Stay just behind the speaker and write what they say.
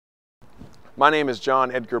My name is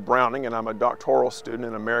John Edgar Browning, and I'm a doctoral student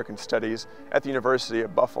in American Studies at the University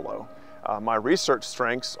of Buffalo. My research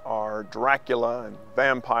strengths are Dracula and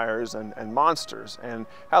vampires and monsters, and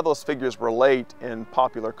how those figures relate in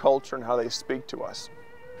popular culture and how they speak to us.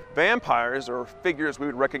 Vampires, or figures we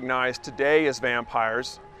would recognize today as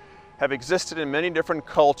vampires, have existed in many different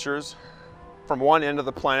cultures from one end of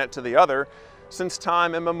the planet to the other since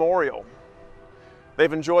time immemorial.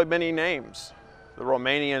 They've enjoyed many names: the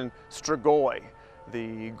Romanian Strigoi,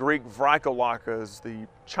 the Greek Vrykolakas, the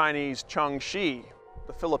Chinese Changxi,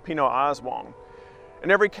 the Filipino Aswang.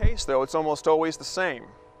 In every case, though, it's almost always the same.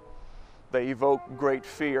 They evoke great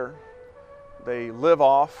fear. They live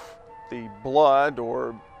off the blood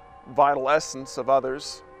or vital essence of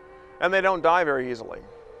others, and they don't die very easily.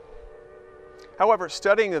 However,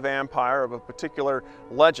 studying the vampire of a particular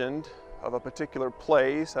legend, of a particular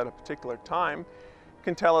place at a particular time,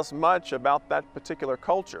 can tell us much about that particular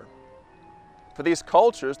culture. For these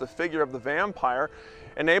cultures, the figure of the vampire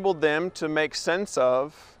enabled them to make sense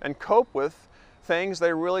of and cope with things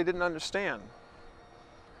they really didn't understand.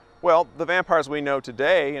 Well, the vampires we know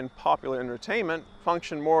today in popular entertainment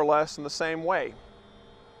function more or less in the same way.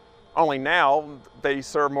 Only now they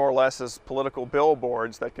serve more or less as political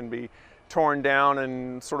billboards that can be torn down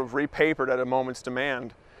and sort of repapered at a moment's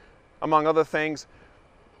demand. Among other things,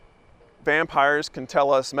 vampires can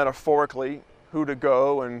tell us metaphorically who to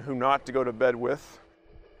go and who not to go to bed with,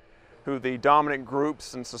 who the dominant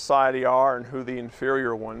groups in society are and who the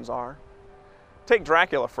inferior ones are. Take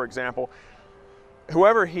Dracula, for example.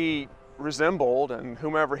 Whoever he resembled and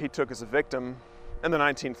whomever he took as a victim in the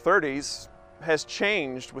 1930s has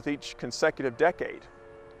changed with each consecutive decade.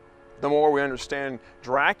 The more we understand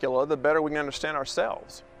Dracula, the better we can understand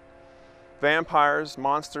ourselves. Vampires,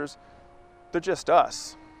 monsters, they're just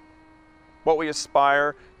us. What we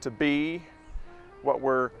aspire to be, what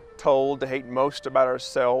we're told to hate most about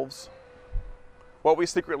ourselves, what we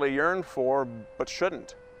secretly yearn for but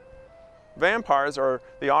shouldn't. Vampires are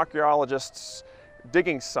the archaeologist's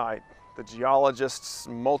digging site, the geologist's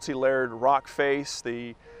multi-layered rock face,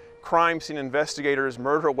 the crime scene investigator's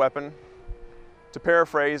murder weapon. To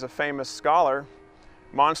paraphrase a famous scholar,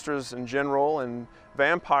 monsters in general and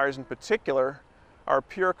vampires in particular are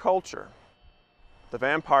pure culture. The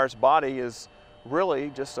vampire's body is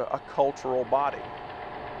really just a cultural body.